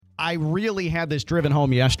I really had this driven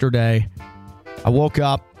home yesterday. I woke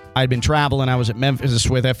up. I'd been traveling. I was at Memphis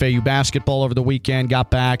with FAU basketball over the weekend.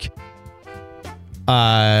 Got back.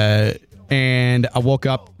 And I woke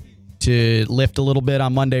up to lift a little bit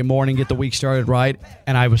on Monday morning, get the week started right.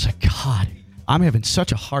 And I was like, God, I'm having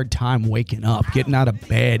such a hard time waking up, getting out of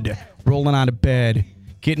bed, rolling out of bed,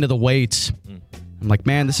 getting to the weights. I'm like,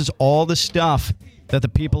 man, this is all the stuff that the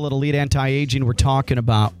people at Elite Anti-Aging were talking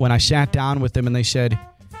about when I sat down with them and they said,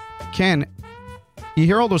 Ken, you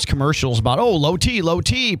hear all those commercials about, low T,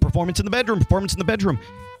 performance in the bedroom.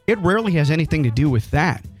 It rarely has anything to do with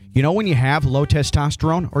that. You know when you have low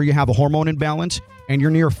testosterone or you have a hormone imbalance and you're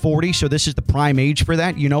near 40, so this is the prime age for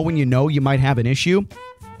that, you know when you know you might have an issue?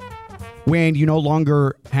 When you no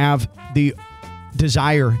longer have the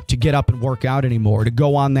desire to get up and work out anymore, to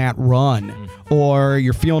go on that run, or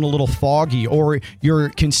you're feeling a little foggy, or you're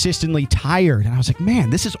consistently tired. And I was like, man,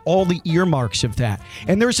 this is all the earmarks of that.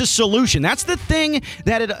 And there's a solution. That's the thing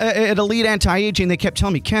that at Elite Anti-Aging, they kept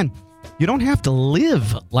telling me, Ken, you don't have to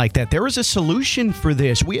live like that. There is a solution for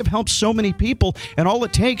this. We have helped so many people, and all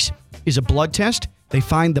it takes is a blood test. They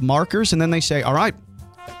find the markers, and then they say, all right,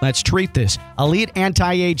 let's treat this. Elite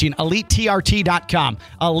Anti-Aging, EliteTRT.com,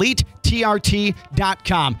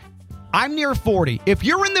 EliteTRT.com. I'm near 40. If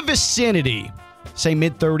you're in the vicinity, say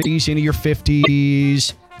mid-30s, into your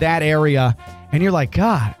 50s, that area, and you're like,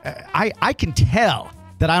 God, I can tell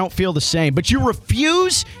that I don't feel the same, but you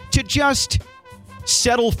refuse to just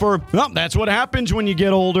settle for, well, that's what happens when you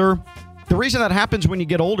get older. The reason that happens when you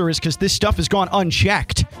get older is because this stuff has gone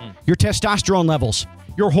unchecked. Your testosterone levels,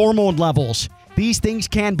 your hormone levels, these things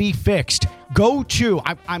can be fixed. Go to,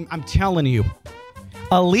 I'm telling you,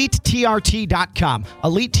 EliteTRT.com,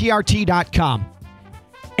 EliteTRT.com.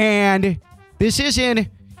 And this isn't,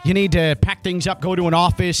 you need to pack things up, go to an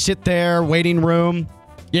office, sit there, waiting room.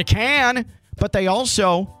 You can, but they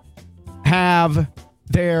also have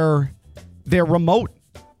their remote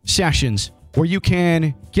sessions where you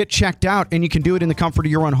can get checked out and you can do it in the comfort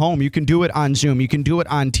of your own home. You can do it on Zoom. You can do it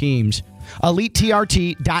on Teams.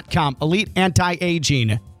 EliteTRT.com, Elite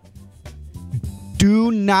Anti-Aging.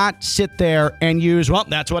 Do not sit there and use, well,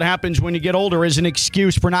 that's what happens when you get older as an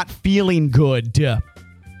excuse for not feeling good.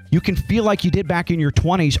 You can feel like you did back in your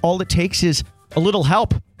 20s. All it takes is a little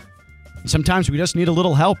help. Sometimes we just need a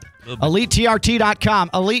little help. EliteTRT.com,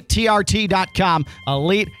 EliteTRT.com,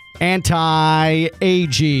 Elite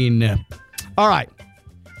Anti-Aging. All right.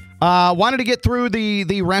 Wanted to get through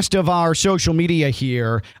the rest of our social media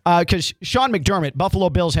here because Sean McDermott,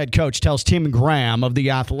 Buffalo Bills head coach, tells Tim Graham of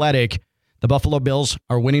The Athletic, the Buffalo Bills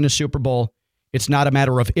are winning a Super Bowl. It's not a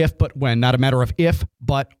matter of if, but when. Not a matter of if,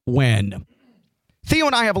 but when. Theo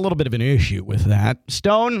and I have a little bit of an issue with that.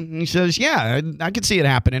 Stone, he says, yeah, I could see it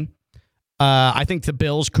happening. I think the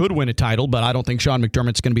Bills could win a title, but I don't think Sean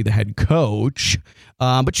McDermott's going to be the head coach.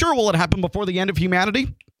 But sure, will it happen before the end of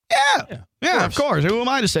humanity? Yeah, of course. Who am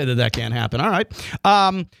I to say that can't happen? All right.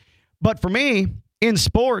 But for me, in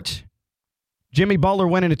sports, Jimmy Butler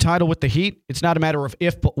winning a title with the Heat, it's not a matter of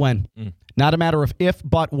if, but when. Not a matter of if,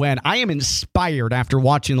 but when. I am inspired after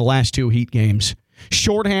watching the last two Heat games.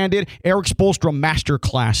 Shorthanded, Eric Spoelstra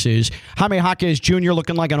masterclasses. Jaime Jaquez Jr.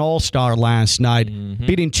 looking like an all-star last night.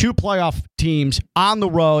 Beating two playoff teams on the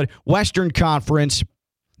road, Western Conference.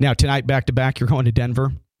 Now, tonight, back-to-back, you're going to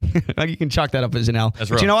Denver. You can chalk that up as an L.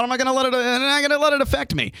 But you know what? I'm not going to let it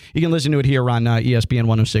affect me. You can listen to it here on ESPN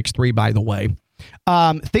 106.3, by the way.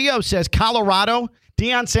 Theo says Colorado,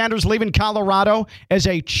 Deion Sanders leaving Colorado as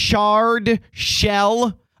a charred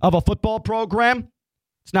shell of a football program.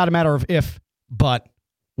 It's not a matter of if, but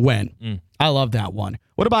when. I love that one.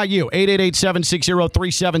 What about you?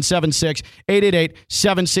 888-760-3776.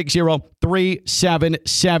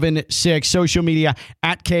 888-760-3776. Social media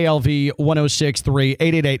at KLV 1063.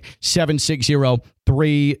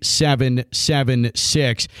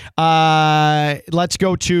 888-760-3776. Let's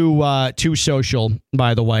go to social,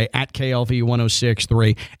 by the way, at KLV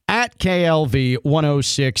 1063. At KLV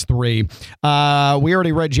 1063. We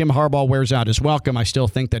already read Jim Harbaugh wears out his welcome. I still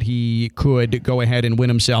think that he could go ahead and win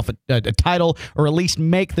himself a title, or at least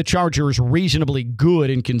make the Chargers reasonably good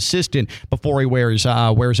and consistent before he wears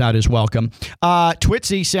out his welcome.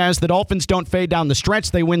 Twitsy says the Dolphins don't fade down the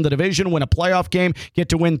stretch. They win the division, win a playoff game, get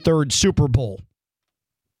to win third Super Bowl.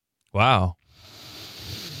 Wow.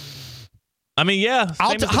 I mean, yeah.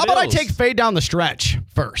 How about I take fade down the stretch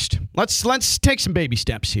first? Let's take some baby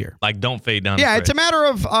steps here. Like, don't fade down. Yeah, it's a matter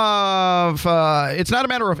of it's not a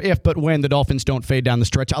matter of if, but when the Dolphins don't fade down the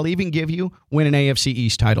stretch. I'll even give you win an AFC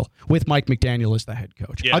East title with Mike McDaniel as the head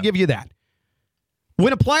coach. Yeah. I'll give you that.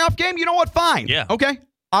 Win a playoff game. You know what? Fine. Yeah. Okay.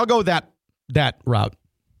 I'll go that route.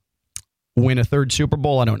 win a third Super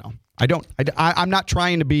Bowl? I don't know. I'm not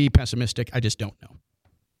trying to be pessimistic. I just don't know.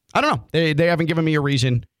 I don't know. They haven't given me a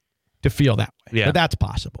reason to feel that way. Yeah. But that's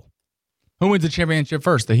possible. Who wins the championship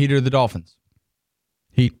first, the Heat or the Dolphins?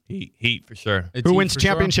 Heat for sure. Who wins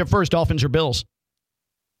championship first, Dolphins or Bills?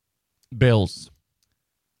 Bills.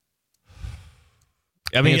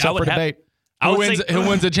 I mean, it's up for debate. Who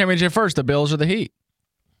wins the championship first, the Bills or the Heat?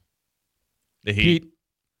 The Heat.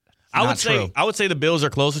 I would say the Bills are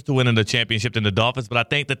closer to winning the championship than the Dolphins, but I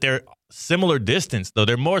think that they're similar distance, though.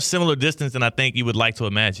 They're more similar distance than I think you would like to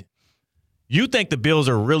imagine. You think the Bills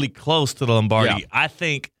are really close to the Lombardi. Yeah.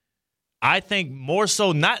 I think more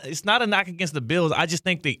so it's not a knock against the Bills. I just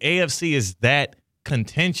think the AFC is that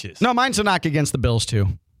contentious. No, mine's a knock against the Bills too.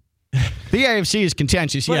 The AFC is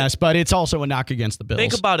contentious, yes, but it's also a knock against the Bills.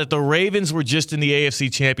 Think about it. The Ravens were just in the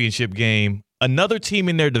AFC Championship game. Another team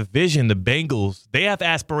in their division, the Bengals, they have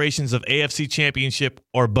aspirations of AFC Championship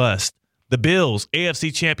or bust. The Bills,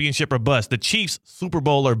 AFC Championship or bust. The Chiefs, Super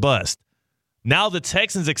Bowl or bust. Now the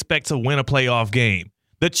Texans expect to win a playoff game.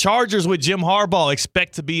 The Chargers with Jim Harbaugh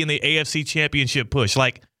expect to be in the AFC Championship push.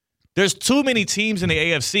 Like, there's too many teams in the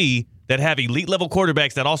AFC that have elite level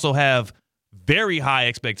quarterbacks that also have very high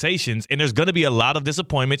expectations, and there's going to be a lot of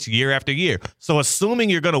disappointments year after year. So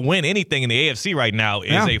assuming you're going to win anything in the AFC right now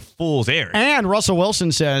is a fool's errand. And Russell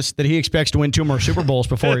Wilson says that he expects to win 2 more Super Bowls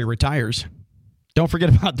before he retires. Don't forget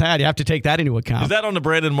about that. You have to take that into account. Is that on the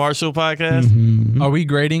Brandon Marshall podcast? Mm-hmm. Are we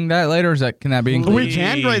grading that later? Can that be included? We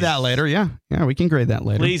can grade that later, yeah. Yeah, we can grade that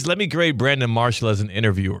later. Please, let me grade Brandon Marshall as an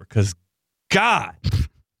interviewer, because, God,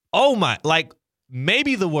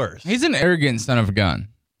 maybe the worst. He's an arrogant son of a gun.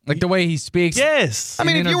 Like the way he speaks. Yes. I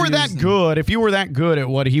mean, if you were that good at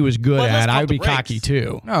what he was good at, I would be cocky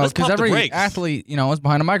too. No, because every athlete, is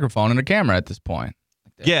behind a microphone and a camera at this point.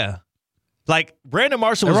 Yeah. Like, Brandon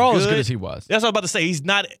Marshall was They're all good. as good as he was. That's what I'm about to say. He's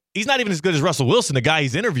not even as good as Russell Wilson, the guy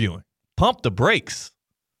he's interviewing. Pump the brakes.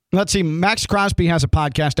 Let's see. Max Crosby has a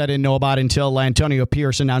podcast I didn't know about until Antonio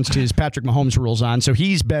Pierce announced his Patrick Mahomes rules on. So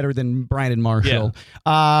he's better than Brandon Marshall.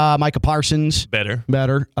 Yeah. Micah Parsons. Better.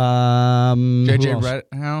 JJ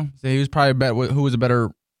Redick. He was probably better. Who was better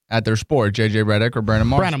at their sport, JJ Redick or Brandon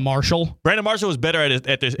Marshall? Brandon Marshall was better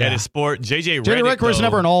at his sport. JJ Redick was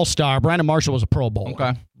never an all-star. Brandon Marshall was a Pro Bowler.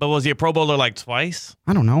 Okay. But was he a Pro Bowler like twice?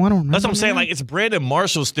 I don't know. That's what I'm saying. Like, it's Brandon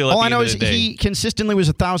Marshall still at the end of the day. All I know is he consistently was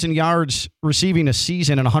 1,000 yards receiving a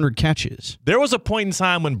season and 100 catches. There was a point in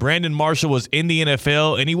time when Brandon Marshall was in the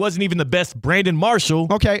NFL, and he wasn't even the best Brandon Marshall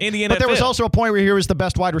in the NFL. But there was also a point where he was the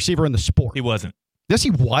best wide receiver in the sport. He wasn't. Yes, he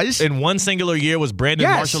was. In one singular year, was Brandon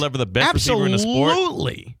Marshall ever the best receiver in the sport?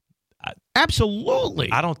 Absolutely.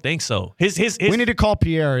 I don't think so. We need to call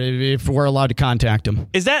Pierre if we're allowed to contact him.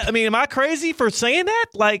 Am I crazy for saying that?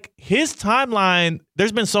 Like, his timeline,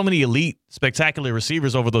 there's been so many elite, spectacular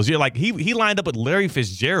receivers over those years. Like, he lined up with Larry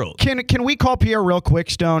Fitzgerald. Can we call Pierre real quick,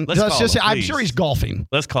 Stone? I'm sure he's golfing.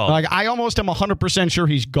 Let's call him. Like, I almost am 100% sure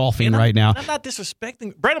he's golfing right now. I'm not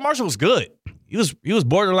disrespecting. Brandon Marshall was good. He was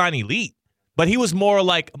borderline elite. But he was more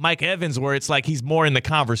like Mike Evans, where it's like he's more in the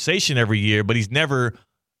conversation every year, but he's never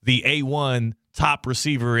the A1 top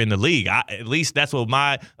receiver in the league. At least that's what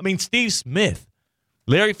Steve Smith,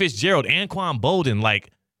 Larry Fitzgerald, Anquan Bolden,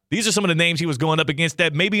 like, these are some of the names he was going up against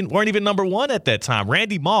that maybe weren't even number one at that time.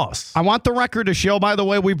 Randy Moss. I want the record to show, by the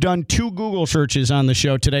way, we've done 2 Google searches on the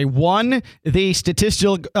show today. One, the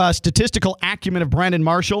statistical acumen of Brandon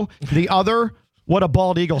Marshall. The other, what a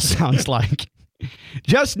bald eagle sounds like.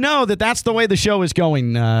 Just know that that's the way the show is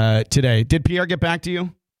going today. Did Pierre get back to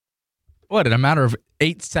you? What, in a matter of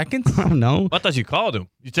 8 seconds? I don't know. I thought you called him.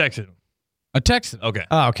 You texted him. I texted. Okay.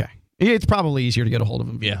 Oh, okay. It's probably easier to get a hold of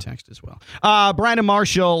him via text as well. Brandon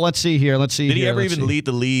Marshall, let's see here. Did he ever even lead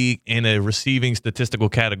the league in a receiving statistical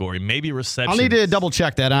category? Maybe reception. I'll need to double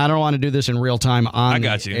check that. I don't want to do this in real time on the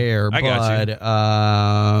air. I got you.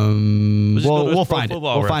 We'll find it.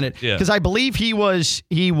 We'll find it. Because I believe he was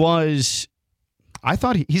I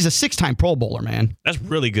thought he's a 6-time Pro Bowler, man. That's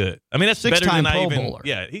really good. I mean, that's better than I even. Bowler.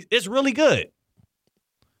 Yeah, it's really good.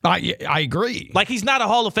 I agree. Like, he's not a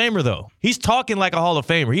Hall of Famer, though. He's talking like a Hall of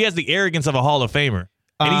Famer. He has the arrogance of a Hall of Famer,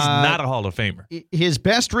 and he's not a Hall of Famer. His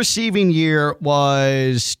best receiving year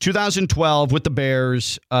was 2012 with the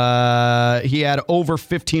Bears. He had over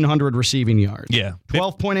 1,500 receiving yards. Yeah.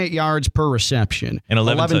 12.8 yards per reception. And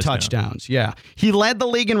 11 touchdowns. Yeah. He led the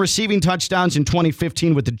league in receiving touchdowns in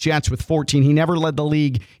 2015 with the Jets with 14. He never led the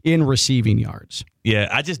league in receiving yards. Yeah,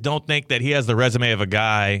 I just don't think that he has the resume of a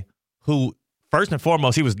guy who, first and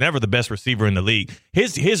foremost, he was never the best receiver in the league.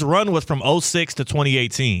 His run was from 2006 to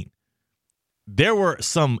 2018. There were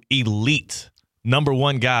some elite number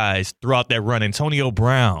one guys throughout that run. Antonio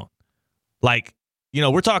Brown. Like,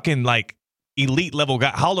 we're talking like elite level guy,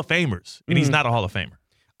 Hall of Famers, and he's not a Hall of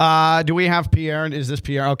Famer. Do we have Pierre? Is this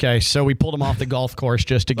Pierre? Okay, so we pulled him off the golf course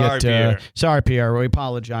just to get. Pierre. Sorry, Pierre. We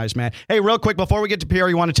apologize, man. Hey, real quick before we get to Pierre,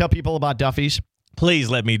 you want to tell people about Duffy's? Please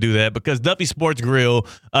let me do that, because Duffy Sports Grill,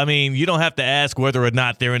 I mean, you don't have to ask whether or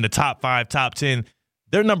not they're in the top 5, top 10.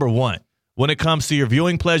 They're number 1 when it comes to your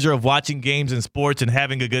viewing pleasure of watching games and sports and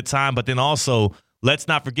having a good time. But then also, let's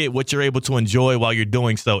not forget what you're able to enjoy while you're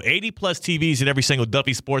doing so. 80-plus TVs at every single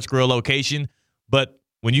Duffy Sports Grill location. But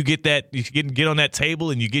when you get that, you get on that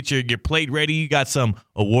table and you get your plate ready, you got some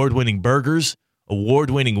award-winning burgers,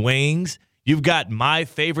 award-winning wings. You've got my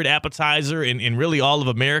favorite appetizer in really all of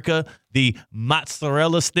America, the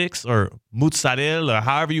mozzarella sticks, or mozzarella, or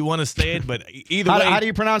however you want to say it. But either way. How do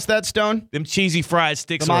you pronounce that, Stone? Them cheesy fried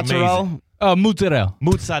sticks the are mozzarella? amazing.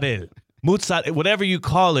 Mozzarella. Mozzarella. Whatever you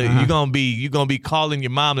call it, you're gonna be calling your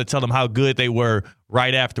mom to tell them how good they were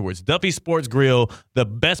right afterwards. Duffy Sports Grill, the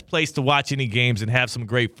best place to watch any games and have some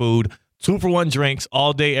great food. 2-for-1 drinks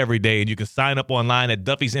all day, every day. And you can sign up online at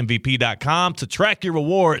duffysmvp.com to track your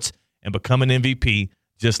rewards and become an MVP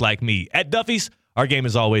just like me. At Duffy's, our game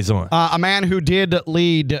is always on. A man who did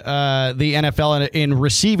lead the NFL in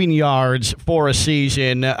receiving yards for a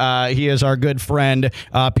season. He is our good friend,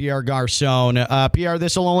 Pierre Garcon. Pierre,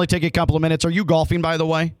 this will only take a couple of minutes. Are you golfing, by the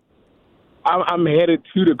way? I'm headed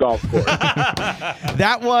to the golf course.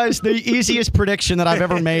 That was the easiest prediction that I've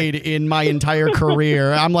ever made in my entire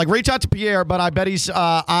career. I'm like, reach out to Pierre, but I bet he's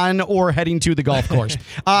on or heading to the golf course.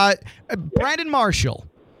 Brandon Marshall.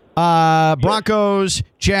 Broncos,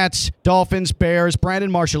 Jets, Dolphins, Bears,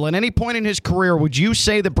 Brandon Marshall. At any point in his career, would you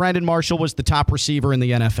say that Brandon Marshall was the top receiver in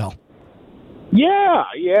the NFL? Yeah.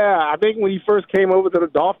 I think when he first came over to the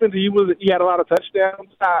Dolphins, he had a lot of touchdowns.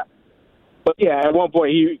 But yeah, at one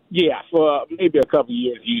point, for maybe a couple of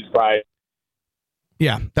years, he was probably.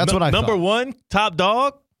 Yeah, that's what I thought. Number 1, top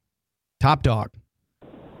dog? Top dog.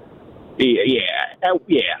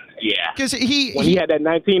 Yeah. Because when he had that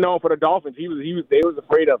 19 on for the Dolphins, they was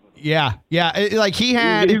afraid of him. Yeah. Like he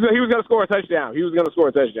had. He was going to score a touchdown. He was going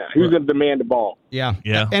to demand the ball. Yeah.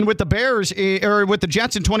 And with the Bears, or with the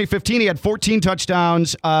Jets in 2015, he had 14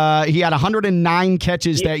 touchdowns. He had 109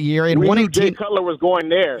 catches that year. And we 118. knew Jay Cutler was going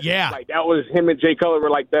there. Yeah. Like that was him and Jay Cutler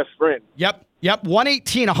were like best friends. Yep.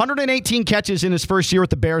 118 catches in his first year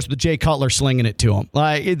with the Bears with Jay Cutler slinging it to him.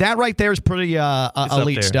 Like that right there is pretty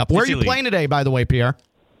elite stuff. Where are you playing today, by the way, Pierre?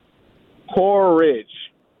 Coral Ridge.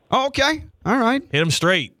 Oh, okay. All right. Hit him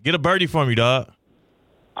straight. Get a birdie for me, dog.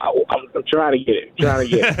 I'm trying to get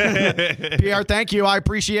it. Pierre, thank you. I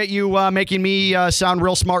appreciate you making me sound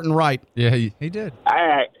real smart and right. Yeah, he did.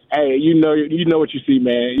 Hey, you know what you see,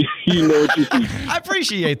 man. You know what you see. I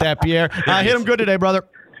appreciate that, Pierre. Hit him good today, brother.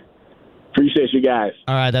 Appreciate you guys.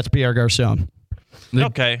 All right, that's Pierre Garcon.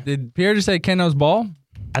 Okay. Did Pierre just say Ken knows ball?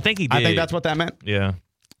 I think he did. I think that's what that meant. Yeah.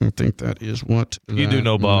 I think that is what you do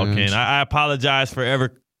know ball, Ken. I apologize for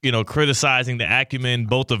ever criticizing the acumen,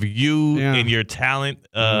 both of you and your talent,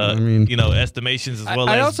 estimations as well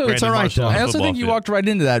as it's all right. I also think you walked right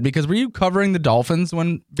into that, because were you covering the Dolphins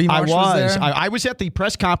when B. Marsh was there? I was at the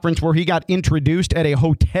press conference where he got introduced at a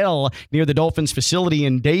hotel near the Dolphins facility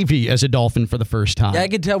in Davie as a Dolphin for the first time. Yeah, I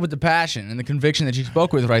could tell with the passion and the conviction that you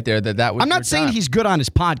spoke with right there that was. I'm not saying he's good on his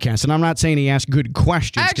podcast, and I'm not saying he asked good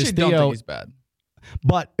questions. I actually don't think he's bad.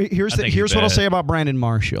 But here's what I'll say about Brandon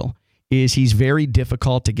Marshall. Is he's very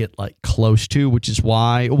difficult to get close to, which is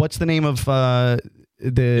why. What's the name of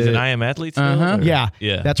Is it I Am Athlete still? Uh-huh.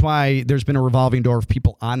 Yeah. That's why there's been a revolving door of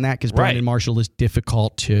people on that, because Brandon Marshall is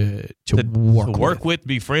difficult to work with,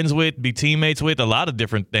 be friends with, be teammates with, a lot of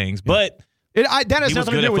different things. Yeah. But that has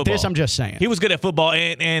nothing to do with this. I'm just saying. He was good at football.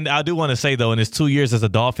 And I do want to say, though, in his 2 years as a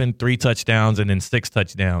Dolphin, 3 touchdowns and then 6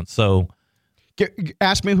 touchdowns. So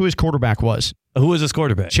ask me who his quarterback was. Who was his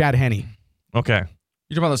quarterback? Chad Henne. Okay.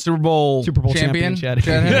 You're talking about the Super Bowl champion Chad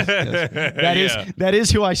Henne. Yes. That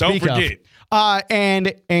is who I speak Don't forget. of.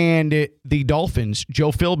 And the Dolphins,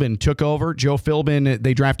 Joe Philbin took over. Joe Philbin,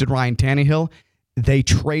 they drafted Ryan Tannehill. They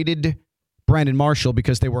traded Brandon Marshall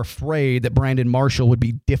because they were afraid that Brandon Marshall would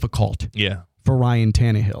be difficult for Ryan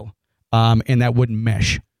Tannehill. And that wouldn't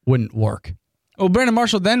mesh, wouldn't work. Well, Brandon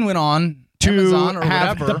Marshall then went on to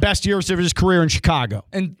have the best years of his career in Chicago.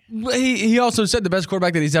 And he also said the best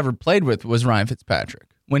quarterback that he's ever played with was Ryan Fitzpatrick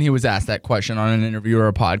when he was asked that question on an interview or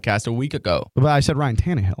a podcast a week ago. But I said Ryan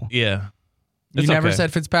Tannehill. Yeah. You never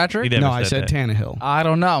said Fitzpatrick? No, I said Tannehill. I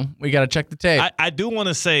don't know. We got to check the tape. I do want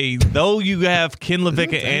to say, though you have Ken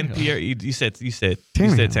LaVicka and Pierre, you said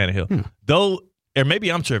Tannehill. Yeah. Though, or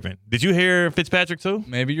maybe I'm tripping. Did you hear Fitzpatrick too?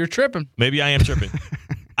 Maybe you're tripping. Maybe I am tripping.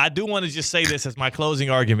 I do want to just say this as my closing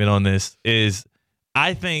argument on this is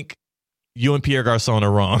I think you and Pierre Garcon are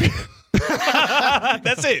wrong.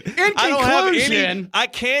 That's it. In conclusion, I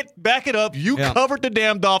can't back it up. You covered the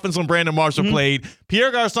damn Dolphins when Brandon Marshall played.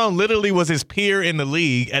 Pierre Garcon literally was his peer in the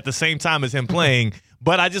league at the same time as him playing.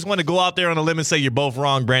 But I just want to go out there on a limb and say you're both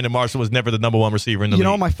wrong. Brandon Marshall was never the number one receiver in the league. You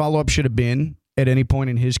know what my follow-up should have been at any point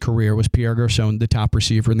in his career was Pierre Garcon the top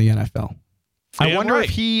receiver in the NFL. I wonder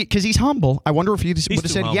if because he's humble, I wonder if he would have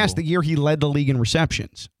said yes the year he led the league in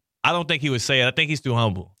receptions. I don't think he would say it. I think he's too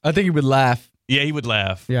humble. I think he would laugh. Yeah, he would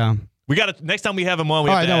laugh. Yeah. We got to next time we have him on, we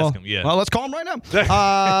have to ask him. Yeah. Well, let's call him right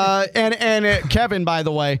now. And Kevin, by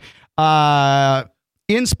the way,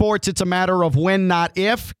 in sports, it's a matter of when, not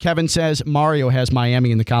if. Kevin says Mario has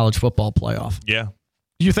Miami in the college football playoff. Yeah.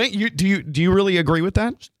 You think do you really agree with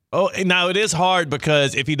that? Oh, now it is hard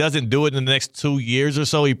because if he doesn't do it in the next 2 years or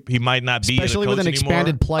so, he might not be especially with an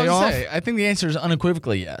expanded playoff. I think the answer is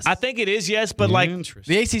unequivocally yes. I think it is yes, but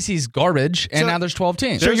the ACC is garbage, and now there's 12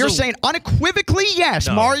 teams. So you're saying unequivocally yes,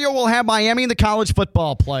 Mario will have Miami in the college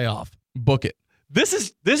football playoff. Book it. This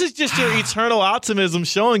is just your eternal optimism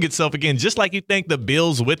showing itself again, just like you think the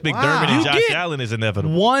Bills with McDermott and Josh Allen is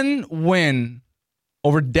inevitable. One win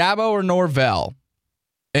over Dabo or Norvell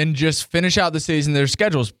and just finish out the season. Their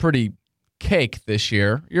schedule's pretty cake this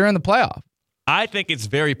year. You're in the playoff. I think it's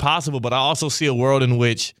very possible, but I also see a world in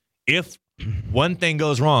which if one thing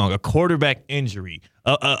goes wrong, a quarterback injury,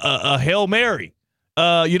 a Hail Mary,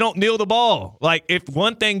 you don't kneel the ball. Like if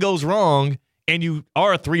one thing goes wrong and you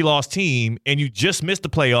are a 3-loss team and you just missed the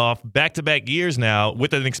playoff back-to-back years now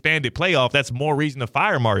with an expanded playoff, that's more reason to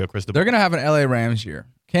fire Mario Cristobal. They're going to have an LA Rams year.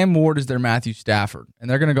 Cam Ward is their Matthew Stafford, and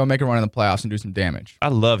they're going to go make a run in the playoffs and do some damage. I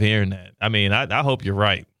love hearing that. I mean, I hope you're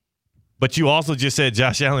right. But you also just said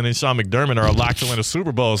Josh Allen and Sean McDermott are a lock to win a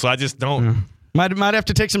Super Bowl, so I just don't. Yeah. Might have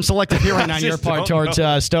to take some selective hearing on your part towards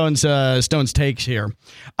Stone's takes here.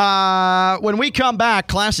 When we come back,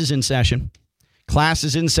 class is in session. Class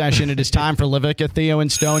is in session. It is time for LaVicka, Theo,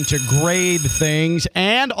 and Stone to grade things.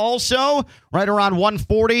 And also, right around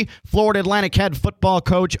 1:40, Florida Atlantic head football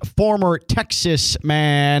coach, former Texas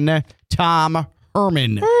man, Tom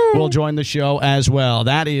Herman will join the show as well.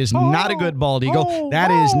 That is not a good bald eagle.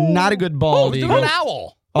 That is not a good bald eagle. An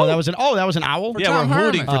owl. Oh, that was an owl? Yeah, we're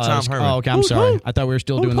hooting for Tom Herman. Oh, okay, I'm sorry. I thought we were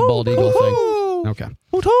still doing the bald eagle thing. Okay.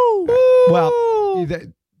 Well,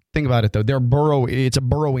 think about it, though. It's a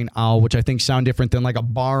burrowing owl, which I think sound different than like a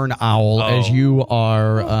barn owl, as you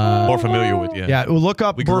are more familiar with. Yeah. Yeah. Look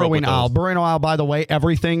up burrowing owl. Burrowing owl, by the way,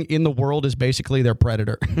 everything in the world is basically their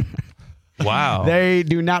predator. Wow. They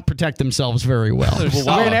do not protect themselves very well.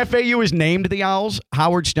 When FAU was named the Owls,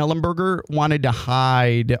 Howard Schnellenberger wanted to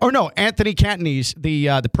hide. Or no, Anthony Cattonese,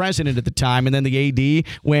 the president at the time, and then the AD,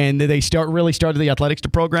 when they really started the athletics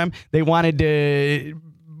program, they wanted to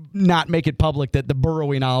not make it public that the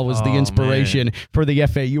burrowing owl was the inspiration for the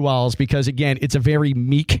FAU Owls because, again, it's a very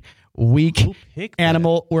meek, weak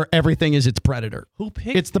animal where everything is its predator. Who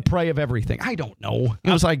picked It's the prey of everything. I don't know. It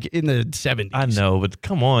was like in the 70s. I know, but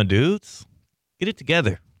come on, dudes. Get it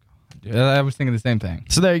together. Yeah, I was thinking the same thing.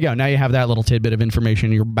 So there you go. Now you have that little tidbit of information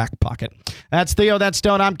in your back pocket. That's Theo. That's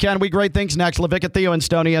Stone. I'm Ken. We great things next. LaVicka, Theo, and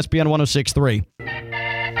Stone, ESPN 106.3.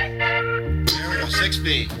 Stereo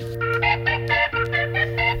 6B.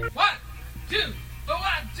 1, 2, 1,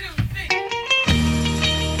 2, 3.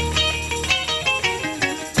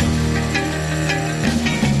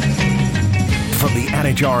 From the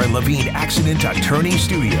Anajar and Levine Accident Attorney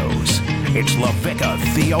Studios, it's LaVicka,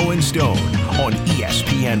 Theo, and Stone on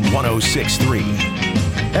ESPN 106.3.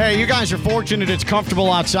 Hey, you guys are fortunate it's comfortable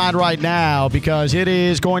outside right now because it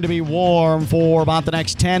is going to be warm for about the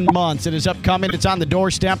next 10 months. It is upcoming. It's on the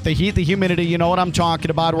doorstep. The heat, the humidity, you know what I'm talking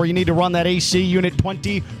about, where you need to run that AC unit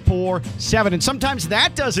 24/7. And sometimes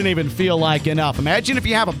that doesn't even feel like enough. Imagine if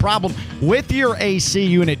you have a problem with your AC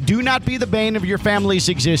unit. Do not be the bane of your family's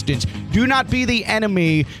existence. Do not be the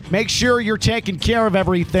enemy. Make sure you're taking care of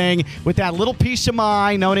everything with that little peace of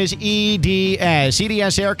mind known as EDS.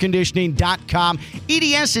 EDSairconditioning.com.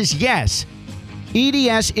 EDS is yes.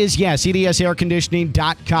 EDS is yes.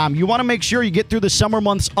 EDSairconditioning.com. You want to make sure you get through the summer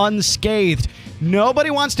months unscathed.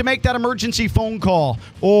 Nobody wants to make that emergency phone call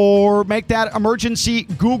or make that emergency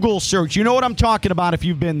Google search. You know what I'm talking about if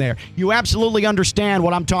you've been there. You absolutely understand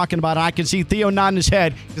what I'm talking about. I can see Theo nodding his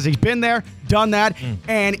head because he's been there, done that,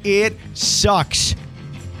 and it sucks.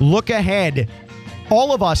 Look ahead.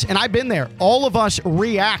 All of us, and I've been there, all of us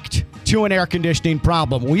react to an air conditioning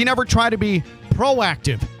problem. We never try to be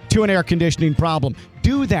proactive to an air conditioning problem.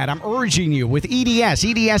 Do that. I'm urging you with EDS.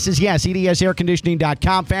 EDS is yes.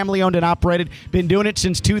 EDSairconditioning.com. Family owned and operated. Been doing it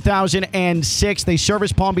since 2006. They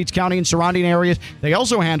service Palm Beach County and surrounding areas. They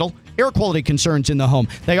also handle air quality concerns in the home.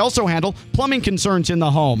 They also handle plumbing concerns in the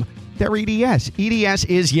home. They're EDS. EDS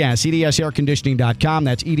is yes. EDSairconditioning.com.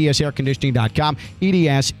 That's EDSairconditioning.com.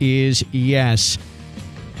 EDS is yes.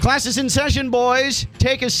 Class is in session, boys.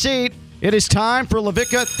 Take a seat. It is time for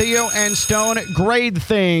LaVicka, Theo, and Stone Grade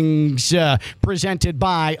Things, presented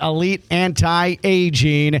by Elite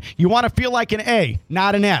Anti-Aging. You want to feel like an A,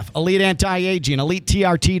 not an F. Elite Anti-Aging,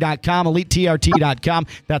 EliteTRT.com, EliteTRT.com.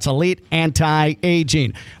 That's Elite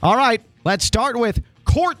Anti-Aging. All right, let's start with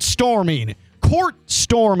court storming. Court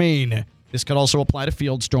storming. This could also apply to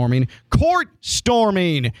field storming. Court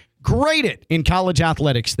storming. Grade it in college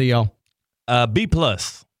athletics, Theo. B+.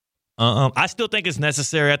 I still think it's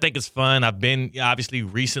necessary. I think it's fun. I've been obviously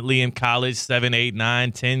recently in college 7, 8,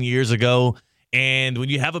 9, 10 years ago. And when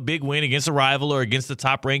you have a big win against a rival or against a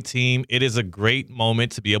top-ranked team, it is a great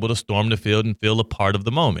moment to be able to storm the field and feel a part of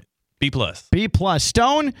the moment. B+. B+.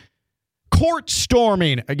 Stone, court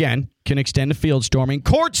storming. Again, can extend to field storming.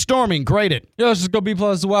 Court storming, grade it. Yeah, let's just go B+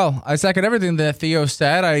 as well. I second everything that Theo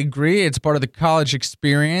said. I agree. It's part of the college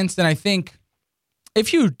experience. And I think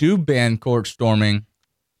if you do ban court storming,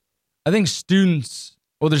 I think students,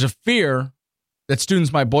 well, there's a fear that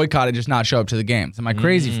students might boycott and just not show up to the games. Am I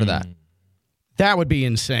crazy for that? That would be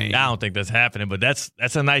insane. I don't think that's happening, but that's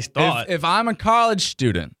a nice thought. If I'm a college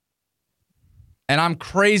student and I'm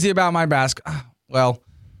crazy about my basketball, well,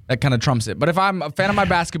 that kind of trumps it. But if I'm a fan of my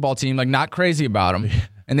basketball team, like not crazy about them,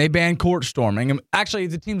 and they ban court storming, and actually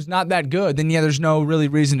if the team's not that good, then yeah, there's no really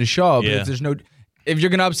reason to show up. Yeah. If you're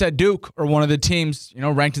going to upset Duke or one of the teams,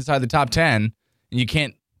 ranked inside the top 10, and you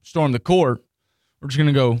can't storm the court, we're just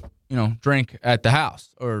going to go, drink at the house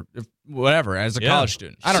or whatever as a college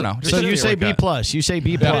student. I don't know. So you say B+. You say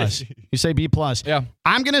B+. You say B+. Yeah.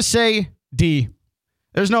 I'm going to say D.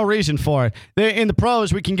 There's no reason for it. In the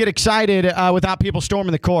pros, we can get excited without people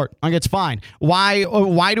storming the court. Like, it's fine. Why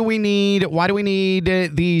do we need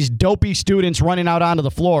these dopey students running out onto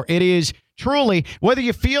the floor? It is truly, whether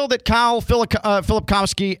you feel that Kyle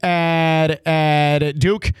Filipkowski at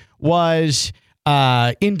Duke was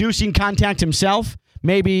inducing contact himself,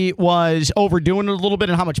 maybe was overdoing it a little bit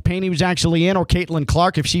and how much pain he was actually in, or Caitlin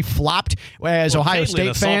Clark, if she flopped as Ohio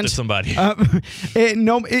State fans. Somebody.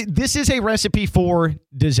 This is a recipe for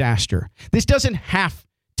disaster. This doesn't have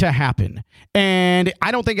to happen. And I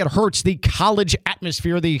don't think it hurts the college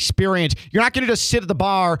atmosphere, the experience. You're not going to just sit at the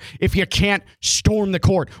bar if you can't storm the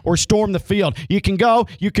court or storm the field. You can go,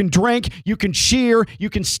 you can drink, you can cheer, you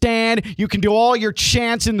can stand, you can do all your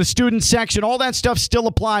chants in the student section. All that stuff still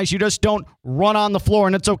applies. You just don't run on the floor,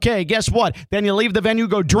 and it's okay. Guess what? Then you leave the venue,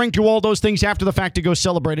 go drink, do all those things after the fact to go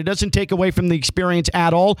celebrate. It doesn't take away from the experience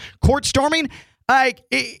at all. Court storming,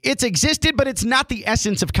 it's existed, but it's not the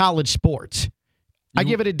essence of college sports. I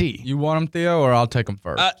give it a D. You want him, Theo, or I'll take him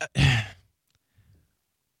first?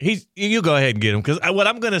 You go ahead and get him, because what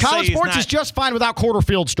I'm going to say college sports is just fine without quarter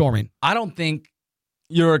field storming. I don't think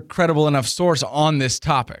you're a credible enough source on this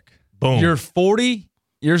topic. Boom. You're 40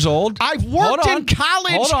 years old. I've worked in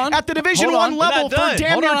college at the Division I level for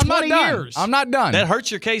damn near 20 years. I'm not done. That hurts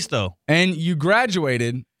your case, though. And you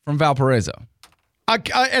graduated from Valparaiso.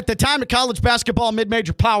 At the time of college basketball,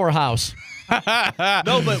 mid-major powerhouse.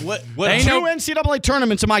 No, but what Ain't no NCAA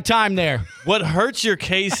tournaments in my time there. What hurts your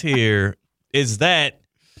case here is that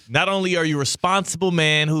not only are you a responsible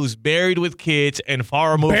man who's married with kids and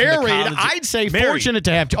far removed from the college. I'd say fortunate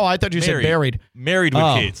to have. Oh, I thought you said buried. Married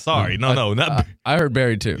with kids. Sorry. No. Not, I heard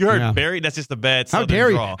buried too. You heard buried? That's just a bad How Southern dare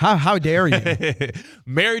you? draw. How dare you?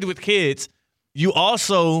 Married with kids. You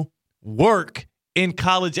also work in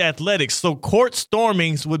college athletics. So court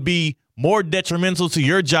stormings would be more detrimental to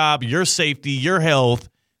your job, your safety, your health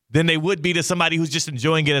than they would be to somebody who's just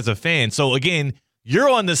enjoying it as a fan. So again, you're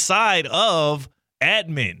on the side of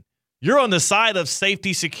admin. You're on the side of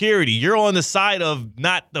safety, security. You're on the side of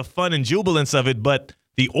not the fun and jubilance of it, but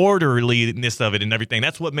the orderliness of it and everything.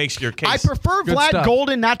 That's what makes your case. I prefer Vlad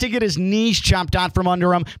Golden not to get his knees chopped out from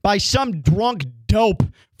under him by some drunk dope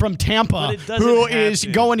from Tampa who is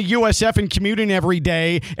going to USF and commuting every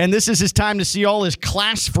day, and this is his time to see all his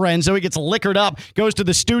class friends, so he gets liquored up, goes to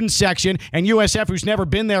the student section, and USF, who's never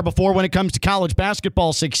been there before when it comes to college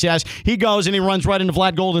basketball success, he goes and he runs right into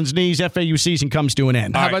Vlad Golden's knees. FAU season comes to an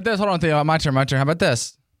end. How about this? Hold on, Theo. My turn. How about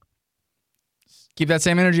this? Keep that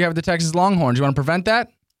same energy you have with the Texas Longhorns. You want to prevent that?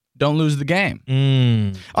 Don't lose the game.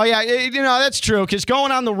 Oh yeah, that's true. Because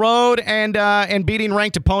going on the road and beating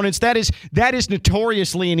ranked opponents, that is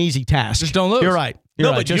notoriously an easy task. Just don't lose. You're right.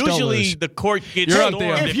 But usually the court gets stormed.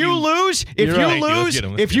 If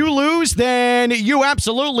you lose, then you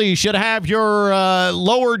absolutely should have your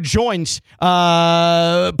lower joints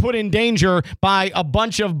put in danger by a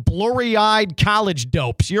bunch of blurry-eyed college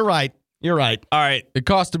dopes. You're right. You're right. All right. It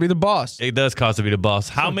costs to be the boss. It does cost to be the boss.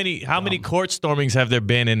 How many court stormings have there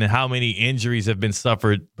been, and how many injuries have been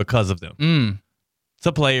suffered because of them?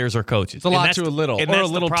 To players or coaches. It's a lot to a little. And or that's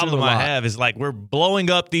a little the problem to a lot. I have is like we're blowing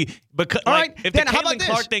up the because All like, right, if then the how about Caitlin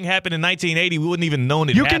Clark this? thing happened in 1980, we wouldn't even known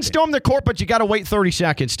it You happened. can storm the court, but you got to wait 30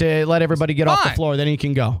 seconds to let everybody get off the Fine. floor. Then you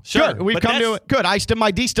can go. Sure, Good. We've but come to it. Good. My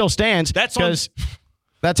D still stands. That's on- because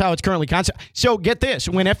that's how it's currently concept. So get this: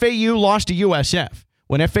 when FAU lost to USF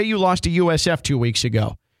 2 weeks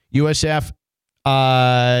ago, USF,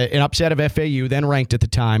 an upset of FAU, then ranked at the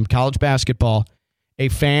time, college basketball. A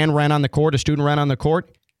fan ran on the court. A student ran on the court.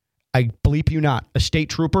 I bleep you not. A state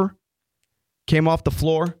trooper came off the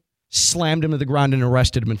floor, slammed him to the ground, and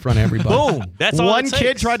arrested him in front of everybody. Boom. That's all One it kid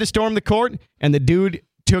takes. tried to storm the court, and the dude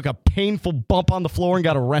took a painful bump on the floor and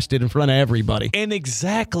got arrested in front of everybody. And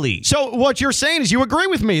exactly. So what you're saying is you agree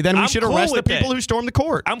with me. Then we I'm should cool arrest the with people that. who stormed the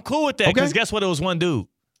court. I'm cool with that because Okay. guess what? It was one dude.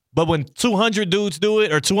 But when 200 dudes do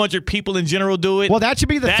it or 200 people in general do it, Well, that should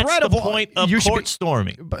be the that's threat the of point of you should court be-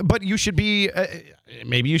 storming. But you should be,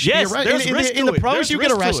 maybe you should Yes, be there's arrested. risk In to the it. pros, There's you get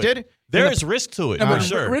risk to arrested. it. There is risk to it, No, for but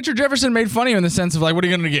sure. Richard Jefferson made fun of you in the sense of like, what are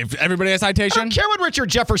you going to give everybody a I citation? don't care what Richard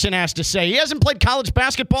Jefferson has to say. He hasn't played college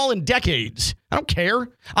basketball in decades. I don't care.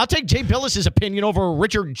 I'll take Jay Billis's opinion over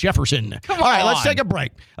Richard Jefferson. All right, let's on. take a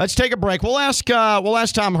break. We'll ask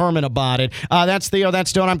Tom Herman about it. That's Theo. That's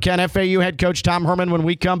Stone. I'm Ken. FAU head coach Tom Herman. When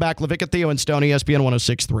we come back, LaVicka, Theo, and Stone, ESPN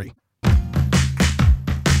 106.3.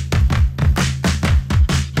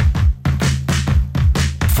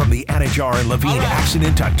 From the Anajar and Levine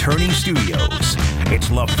Accident Attorney Studios, it's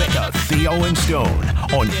LaVicka, Theo, and Stone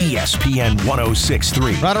on ESPN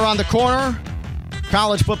 106.3. Right around the corner,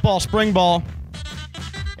 college football spring ball.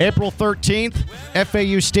 April 13th,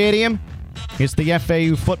 FAU Stadium. It's the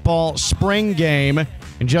FAU football spring game.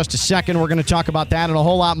 In just a second, we're going to talk about that and a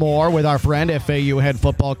whole lot more with our friend, FAU head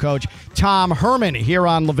football coach Tom Herman, here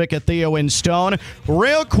on LaVicka, Theo, and Stone.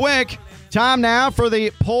 Real quick, time now for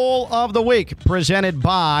the poll of the week, presented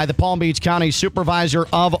by the Palm Beach County Supervisor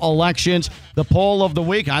of Elections. The poll of the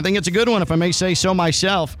week, I think it's a good one, if I may say so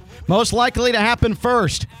myself. Most likely to happen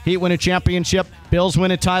first: Heat win a championship, Bills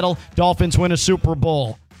win a title, Dolphins win a Super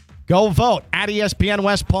Bowl. Go vote at ESPN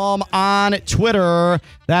West Palm on Twitter.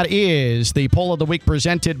 That is the poll of the week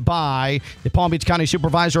presented by the Palm Beach County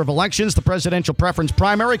Supervisor of Elections. The presidential preference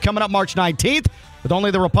primary coming up March 19th. With only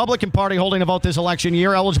the Republican Party holding a vote this election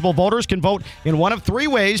year, eligible voters can vote in one of three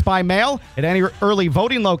ways: by mail at any early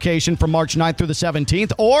voting location from March 9th through the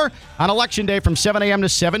 17th, or on Election Day from 7 a.m. to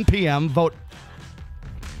 7 p.m.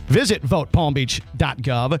 Visit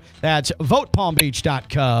votepalmbeach.gov. That's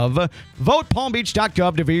votepalmbeach.gov.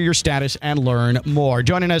 Votepalmbeach.gov to view your status and learn more.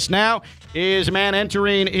 Joining us now is a man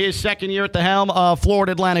entering his second year at the helm of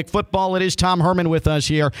Florida Atlantic football. It is Tom Herman with us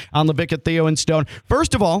here on LaVicka, Theo, and Stone.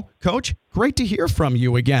 First of all, Coach, great to hear from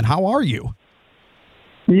you again. How are you?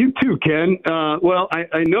 You too, Ken. Well,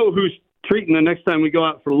 I know who's treating the next time we go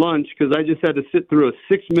out for lunch, because I just had to sit through a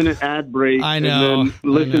 6-minute ad break I know, and then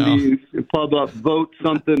listen I know. to you pub up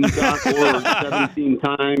votesomething.org 17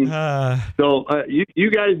 times. So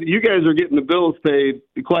you guys are getting the bills paid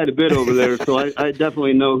quite a bit over there. So I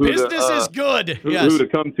definitely know who Business is good. Yes. who to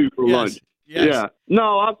come to for Yes. lunch. Yes. Yeah.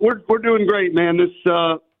 No, we're doing great, man.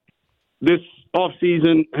 This off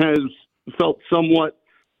season has felt somewhat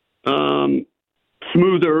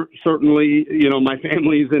smoother. Certainly, my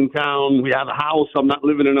family's in town. We have a house. I'm not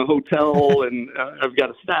living in a hotel, and I've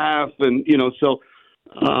got a staff, and so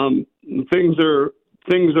things are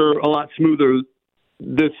a lot smoother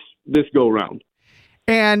this go round.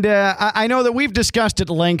 And I know that we've discussed at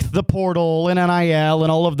length the portal and NIL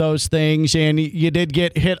and all of those things, and you did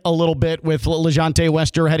get hit a little bit with LeJontay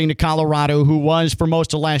Wester heading to Colorado, who was, for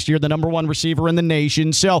most of last year, the number one receiver in the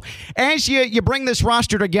nation. So as you bring this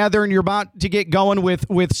roster together and you're about to get going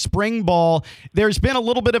with spring ball, there's been a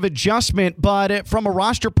little bit of adjustment, but from a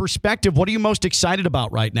roster perspective, what are you most excited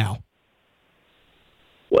about right now?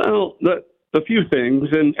 Well, a few things,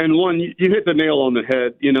 and one, you hit the nail on the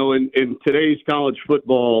head. In today's college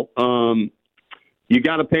football, you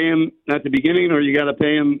got to pay them at the beginning, or you got to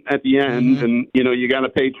pay them at the end, and you got to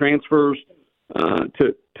pay transfers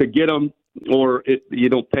to get them, or you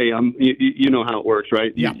don't pay them. You know how it works,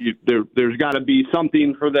 right? Yeah. There's got to be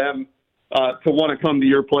something for them to want to come to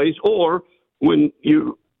your place, or when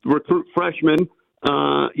you recruit freshmen,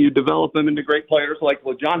 you develop them into great players like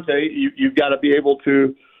LeJontay. You've got to be able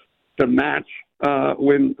to match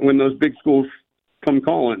when those big schools come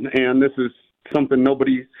calling. And this is something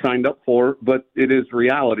nobody signed up for, but it is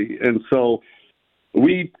reality. And so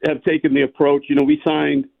we have taken the approach, we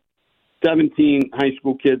signed 17 high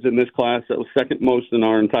school kids in this class. That was second most in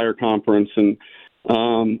our entire conference. And,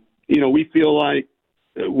 we feel like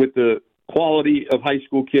with the quality of high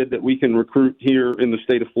school kid that we can recruit here in the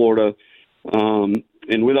state of Florida,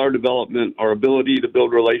 and with our development, our ability to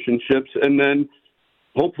build relationships, and then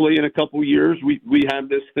hopefully in a couple years we have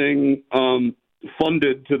this thing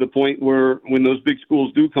funded to the point where when those big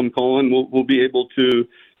schools do come calling, we'll be able to,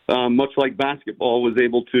 much like basketball was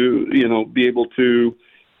able to, be able to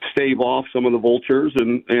stave off some of the vultures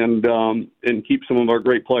and keep some of our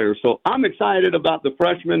great players. So I'm excited about the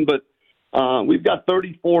freshmen, but we've got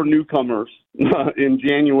 34 newcomers in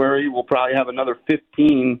January. We'll probably have another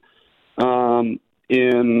 15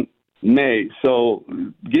 in May. So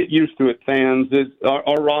get used to it, fans.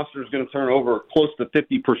 Our roster is going to turn over close to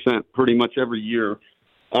 50% pretty much every year.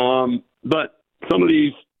 But some of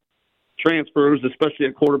these transfers, especially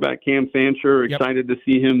at quarterback, Cam Fancher, excited to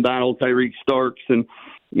see him battle Tyreek Starks. And,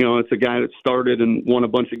 it's a guy that started and won a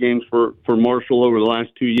bunch of games for Marshall over the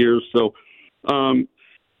last 2 years. So I'm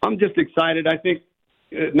just excited. I think,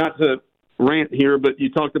 not to rant here, but you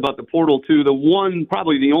talked about the portal too.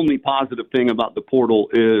 Probably the only positive thing about the portal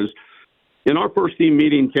is in our first team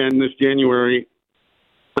meeting, Ken, this January,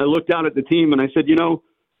 I looked out at the team and I said,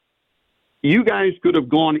 you guys could have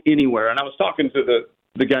gone anywhere. And I was talking to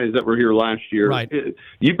the guys that were here last year. Right.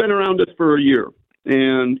 You've been around us for a year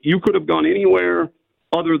and you could have gone anywhere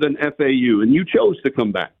other than FAU, and you chose to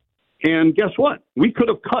come back. And guess what? We could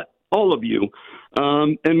have cut all of you,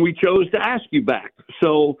 and we chose to ask you back.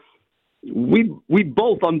 So we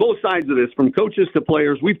both, on both sides of this, from coaches to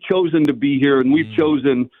players, we've chosen to be here, and we've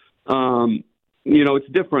chosen,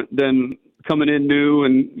 it's different than coming in new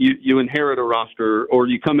and you inherit a roster, or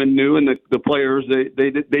you come in new and the players, they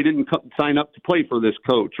didn't sign up to play for this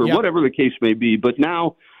coach, or whatever the case may be. But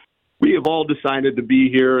now we have all decided to be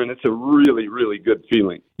here, and it's a really, really good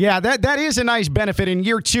feeling. Yeah, that is a nice benefit. In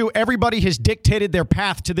year two, everybody has dictated their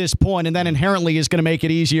path to this point, and that inherently is going to make it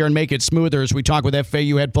easier and make it smoother, as we talk with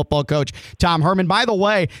FAU head football coach Tom Herman. By the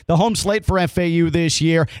way, the home slate for FAU this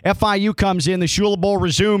year, FIU comes in, the Shula Bowl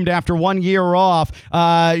resumed after 1 year off.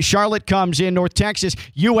 Charlotte comes in, North Texas,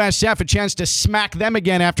 USF, a chance to smack them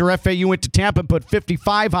again after FAU went to Tampa and put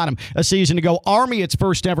 55 on them a season ago. Army, its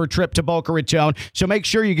first ever trip to Boca Raton. So make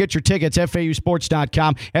sure you get your tickets,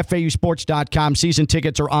 FAUsports.com, FAUsports.com. Season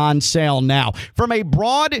tickets are on sale now. From a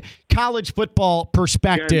broad college football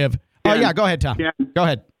perspective. Ken, go ahead, Tom. Ken, go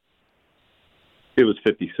ahead. It was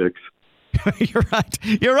 56. You're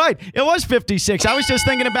right. It was 56. I was just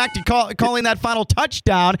thinking back to calling that final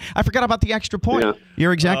touchdown. I forgot about the extra point. Yeah.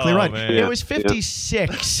 You're exactly right. Man. It was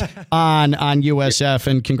 56 on USF,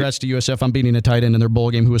 and congrats to USF on beating a tight end in their bowl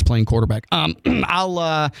game who was playing quarterback.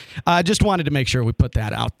 I'll just wanted to make sure we put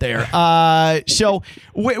that out there. So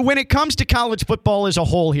when it comes to college football as a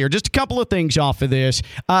whole here, just a couple of things off of this.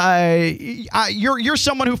 You're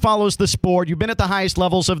someone who follows the sport. You've been at the highest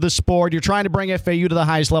levels of the sport. You're trying to bring FAU to the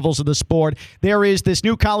highest levels of the sport. There is this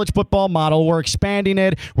new college football model. We're expanding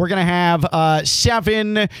it. We're going to have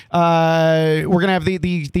seven. We're going to have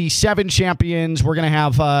the seven champions. We're going to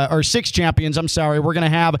have or six champions. I'm sorry. We're going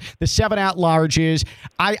to have the seven at-larges.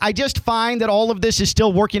 I just find that all of this is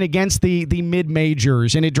still working against the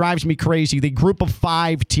mid-majors, and it drives me crazy. The group of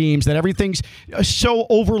 5 teams, that everything's so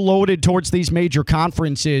overloaded towards these major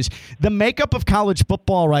conferences. The makeup of college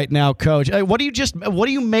football right now, Coach. What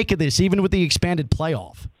do you make of this, even with the expanded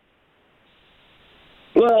playoff?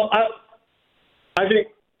 Well, I think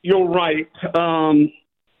you're right.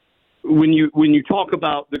 When you talk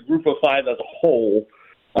about the group of 5 as a whole,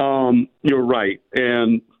 you're right,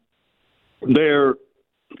 and their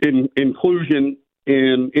inclusion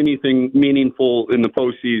in anything meaningful in the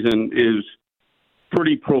postseason is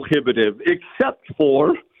pretty prohibitive, except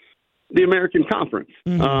for the American Conference.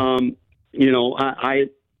 Mm-hmm.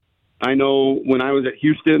 I know when I was at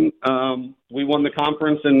Houston, we won the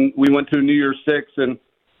conference and we went to New Year's Six, and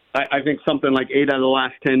I think something like 8 out of the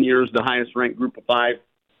last 10 years, the highest ranked group of 5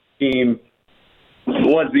 team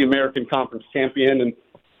was the American Conference champion. And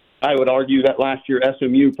I would argue that last year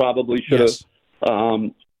SMU probably should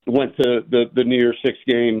have went to the New Year's Six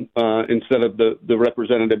game instead of the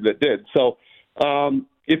representative that did. So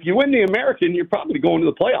if you win the American, you're probably going to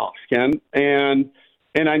the playoffs, Ken.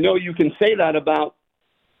 And I know you can say that about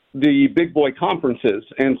the big boy conferences.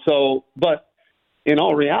 And so, but in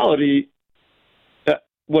all reality,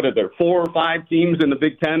 what are there, 4 or 5 teams in the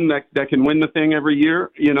Big Ten that can win the thing every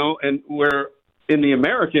year, and where in the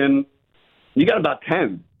American, you got about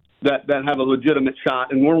 10 that have a legitimate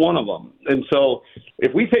shot, and we're one of them. And so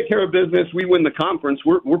if we take care of business, we win the conference,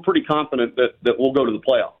 we're pretty confident that we'll go to the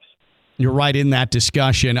playoffs. You're right in that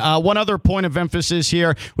discussion. One other point of emphasis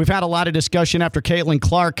here. We've had a lot of discussion after Caitlin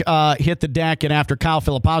Clark hit the deck and after Kyle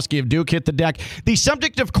Filipowski of Duke hit the deck. The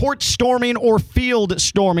subject of court storming or field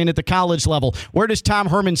storming at the college level. Where does Tom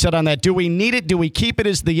Herman sit on that? Do we need it? Do we keep it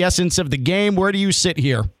as the essence of the game? Where do you sit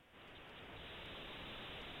here?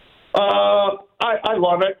 I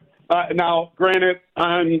love it. Now, granted,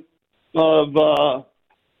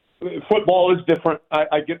 football is different.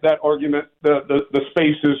 I get that argument. The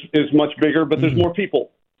space is much bigger, but there's more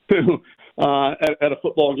people too at a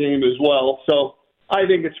football game as well. So I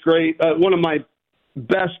think it's great. One of my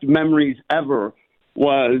best memories ever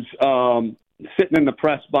was sitting in the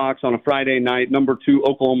press box on a Friday night. Number 2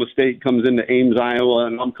 Oklahoma State comes into Ames, Iowa,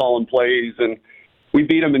 and I'm calling plays, and we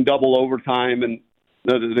beat them in double overtime. And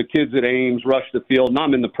the kids at Ames rushed the field, and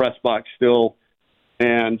I'm in the press box still,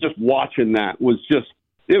 and just watching that was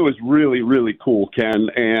it was really, really cool, Ken.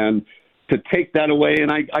 And to take that away,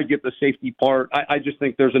 and I get the safety part, I just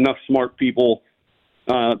think there's enough smart people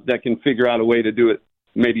that can figure out a way to do it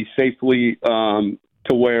maybe safely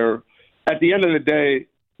to where at the end of the day,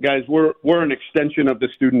 guys, we're an extension of the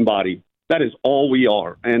student body. That is all we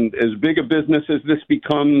are. And as big a business as this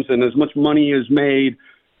becomes and as much money is made,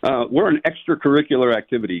 we're an extracurricular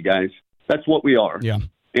activity, guys. That's what we are. Yeah.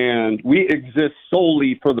 And we exist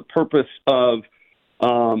solely for the purpose of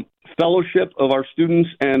fellowship of our students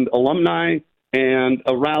and alumni and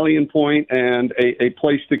a rallying point and a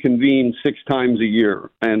place to convene 6 times a year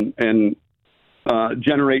and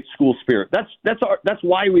generate school spirit. That's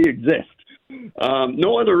why we exist.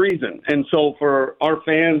 No other reason. And so for our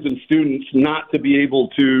fans and students not to be able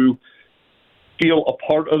to feel a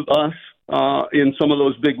part of us in some of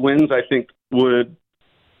those big wins, I think would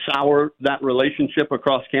sour that relationship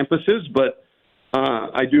across campuses. But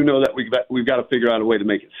I do know that we've got to figure out a way to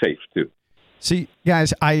make it safe too. See,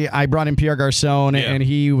 guys, I brought in Pierre Garcon, and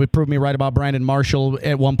he would prove me right about Brandon Marshall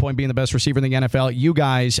at one point being the best receiver in the NFL. You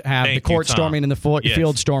guys have the court storming and the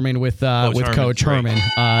field storming with Coach Herman.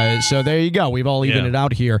 So there you go. We've all evened it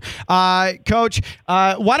out here. Coach,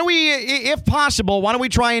 why don't we, if possible,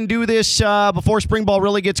 try and do this before spring ball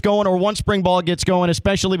really gets going or once spring ball gets going,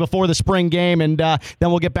 especially before the spring game, and then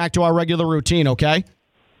we'll get back to our regular routine, okay?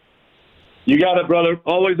 You got it, brother.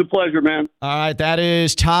 Always a pleasure, man. All right, that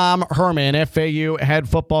is Tom Herman, FAU head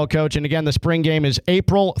football coach. And again, the spring game is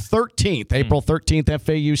April 13th. April 13th,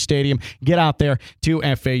 FAU Stadium. Get out there to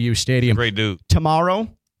FAU Stadium. Great dude. Tomorrow,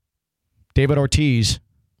 David Ortiz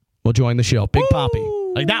will join the show. Big Poppy.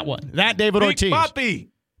 Like that one. That David Ortiz. Big Poppy.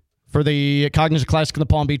 For the Cognizant Classic in the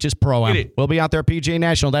Palm Beaches Pro-Am. We'll be out there at PGA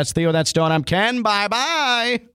National. That's Theo. That's Stone. I'm Ken. Bye-bye.